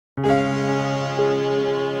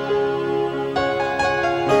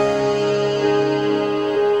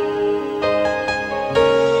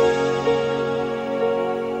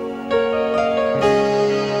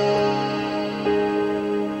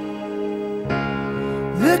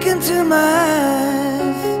Look into my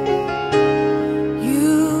eyes,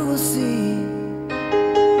 you will see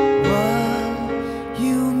what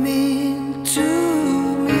you mean to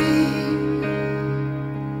me.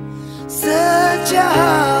 Such a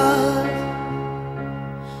heart,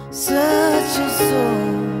 such a soul.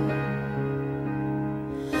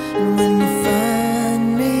 And when you find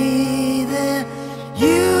me there,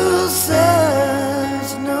 you'll search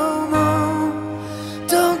no more.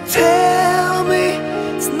 Don't tell me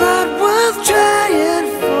it's not worth trying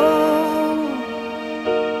for.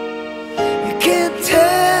 You can't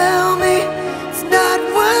tell me it's not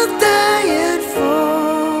worth dying for.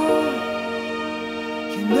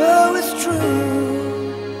 You know it's true.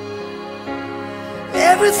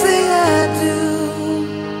 Everything I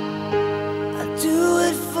do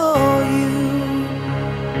it for you.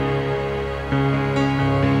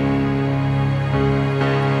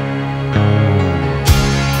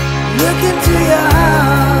 Look into your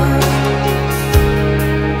heart,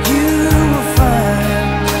 you will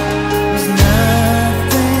find there's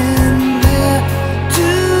nothing there to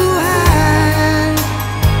hide.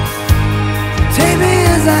 Take me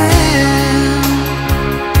as I am,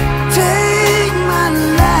 take my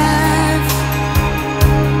life.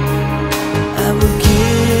 I will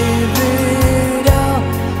give it all,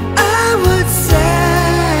 I would sacrifice.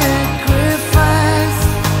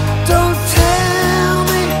 Don't tell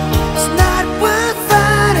me it's not worth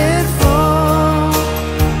fighting for.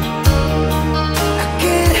 I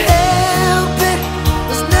can't help it,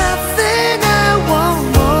 there's nothing I want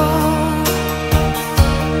more.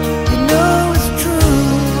 You know it's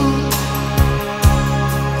true.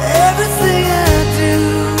 Everything I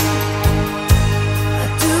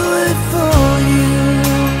do it for you.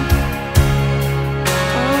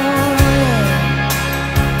 Oh yeah.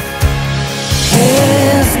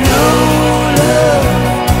 There's no love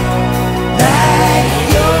like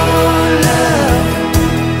your love,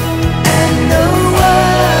 and no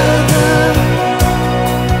other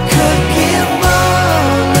could give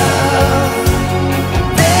more love.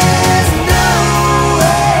 There's no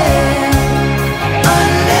way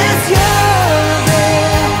unless you're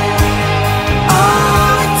there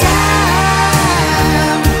all the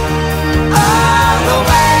time, all the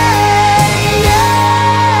way, yeah.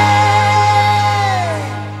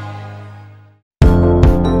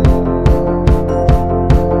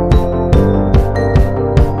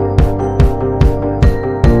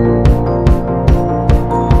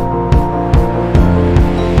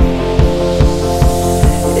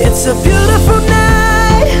 It's a beautiful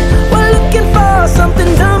night, we're looking for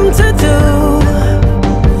something dumb to do.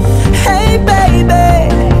 Hey baby,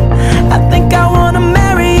 I think I wanna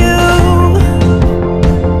marry you.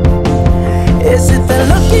 Is it the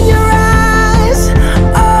look in your eyes,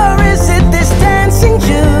 or is it this dancing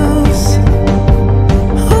juice?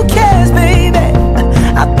 Who cares, baby?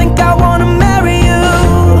 I think I wanna marry you.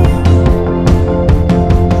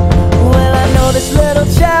 Well, I know this little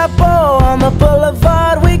chapel on the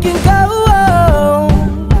boulevard we can go.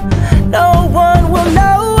 No one will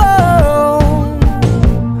know.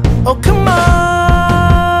 Oh, come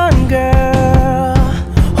on, girl.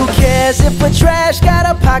 Who cares if we're trash? Got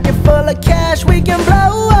a pocket full of cash we can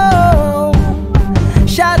blow.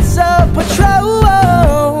 Shots of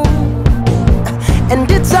Patrol,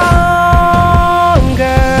 and it's on,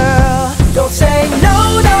 girl. Don't say no,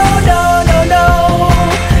 no, no, no, no.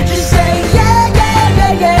 Just say yeah, yeah,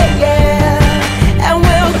 yeah, yeah, yeah. And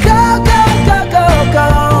we'll go, go, go, go, go.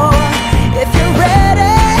 If you're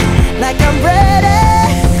ready, like I'm ready.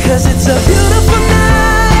 'Cause it's a beautiful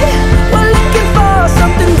night, we're looking for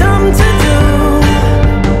something dumb to do.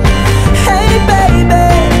 Hey baby,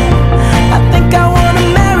 I think I wanna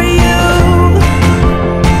marry you.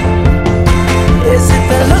 Is it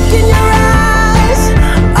the look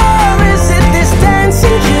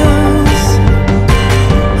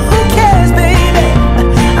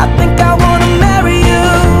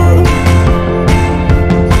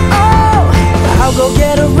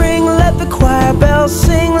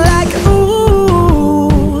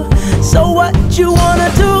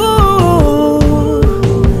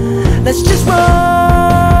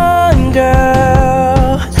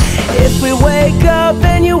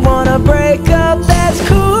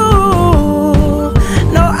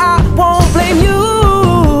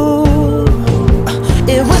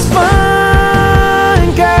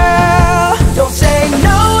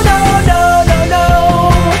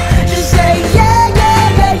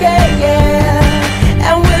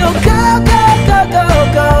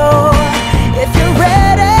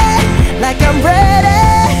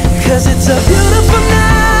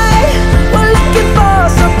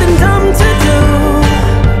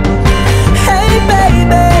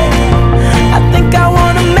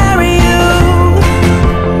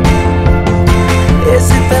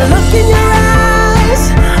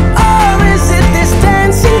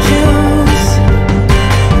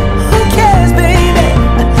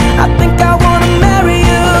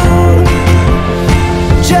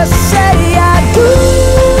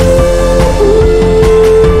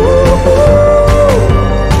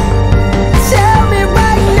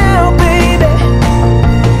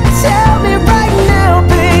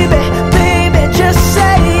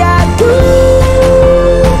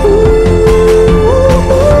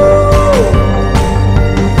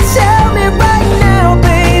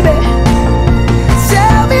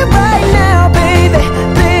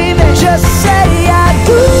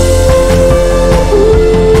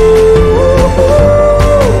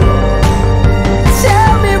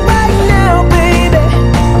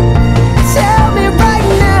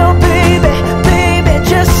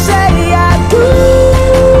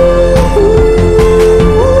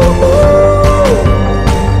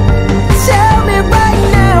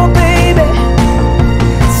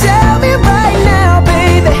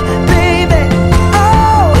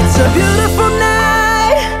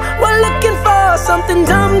something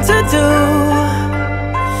dumb to do.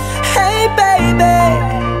 Hey baby,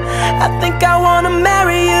 I think I wanna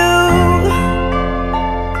marry you.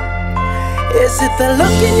 Is it the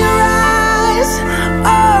look in your eyes,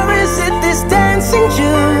 or is it this dancing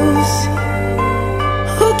juice?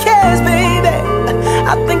 Who cares, baby?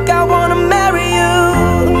 I think I wanna marry you.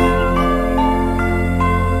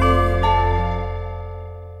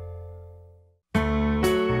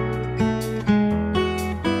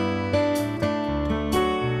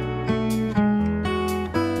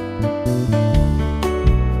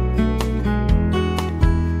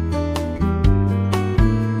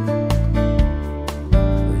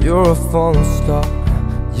 You're a falling star,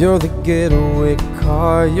 you're the getaway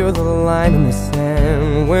car, you're the line in the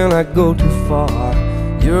sand when I go too far.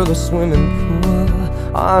 You're the swimming pool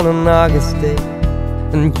on an August day,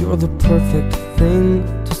 and you're the perfect thing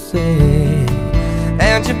to say.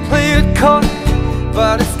 And you play it coy,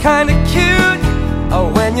 but it's kinda cute.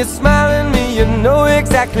 Oh, when you smile at me, you know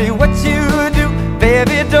exactly what you do.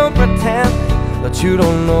 Baby, don't pretend that you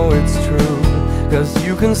don't know it's true, 'cause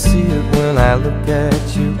you can see it when I look at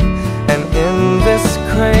you. And in this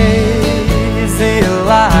crazy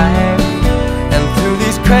life, and through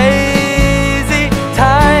these crazy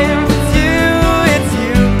times, it's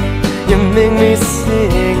you, you make me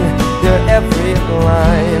sing your every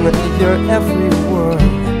line, your every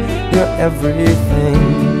word, your everything.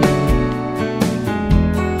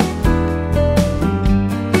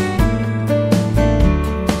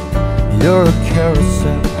 You're a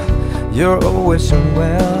carousel, you're always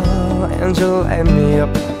well, and you light me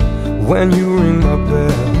up when you ring my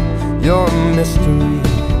bell. You're a mystery,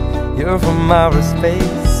 you're from outer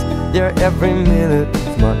space, you're every minute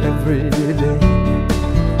of my everyday.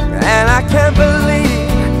 And I can't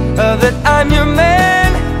believe that I'm your man,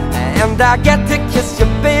 and I get to kiss you,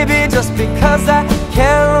 baby, just because I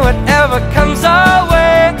can. Whatever comes our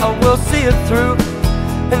way, I will see it through,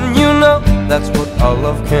 and you know that's what our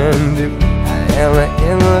love can do. And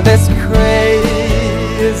in this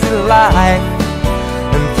crazy life,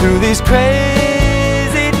 and through these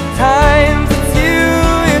crazy times,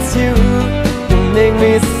 it's you, you make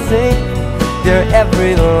me sing your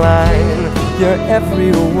every line, your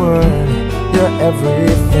every word, your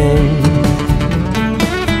everything.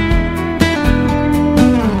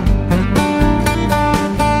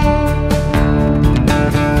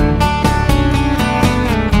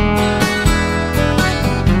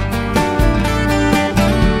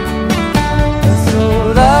 So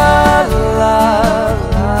la la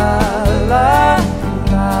la la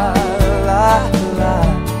la la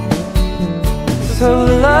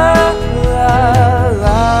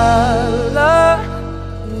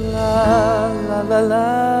la la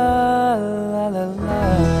la la.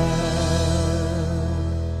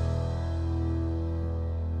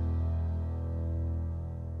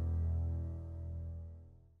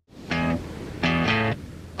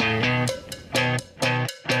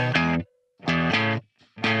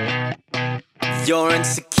 You're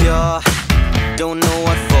insecure, don't know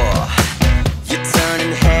what for. You're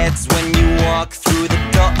turning heads when you walk through the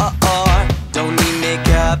door. Don't need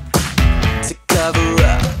makeup to cover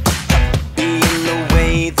up. Being the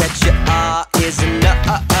way that you are is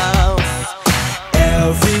enough.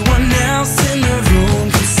 Everyone else in the room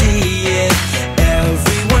can see it,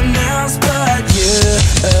 everyone else but you.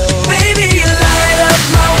 Baby, you light up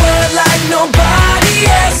my world like nobody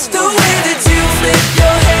else. The way that you flip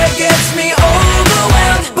your hair gets me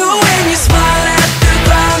overwhelmed, but when you smile at the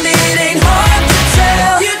ground, it ain't hard to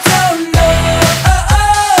tell. You don't know,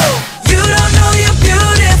 you don't know you're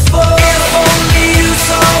beautiful. If only you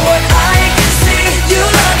saw what I can see,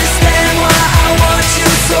 you'll understand why I want you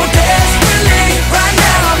so desperately. Right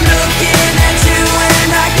now I'm looking at you and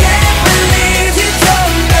I can't believe you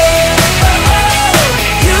don't know,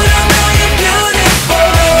 you don't know you're beautiful.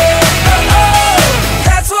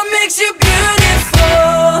 That's what makes you beautiful.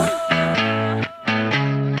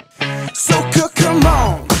 So come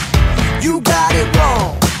on, you got it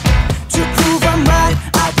wrong. To prove I'm right,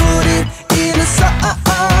 I put it in a song.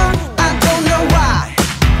 I don't know why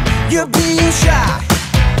you're being shy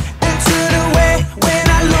and turn away when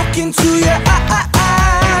I look into your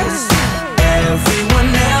eyes.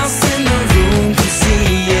 Everyone else in the room can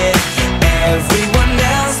see it, everyone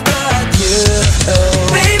else but you.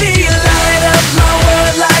 Baby, you light up my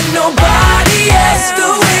world like nobody else. The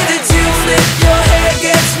way that you flip your hair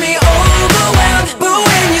gets me overwhelmed, but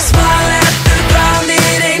when you smile at the ground,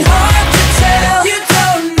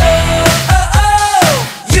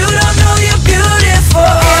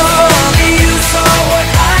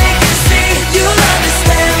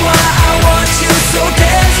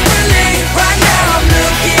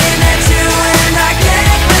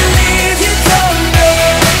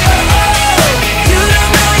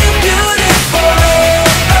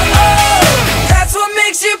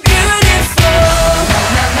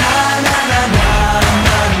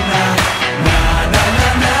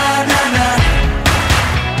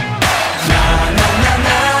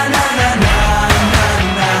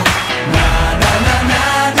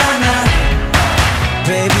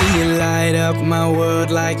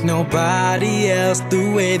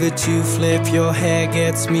 that you flip your hair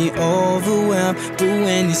gets me overwhelmed. But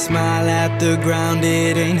when you smile at the ground,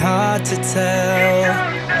 it ain't hard to tell.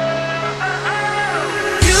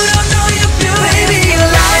 You don't know you're beautiful. Baby, you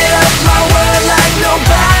light up my world like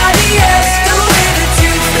nobody.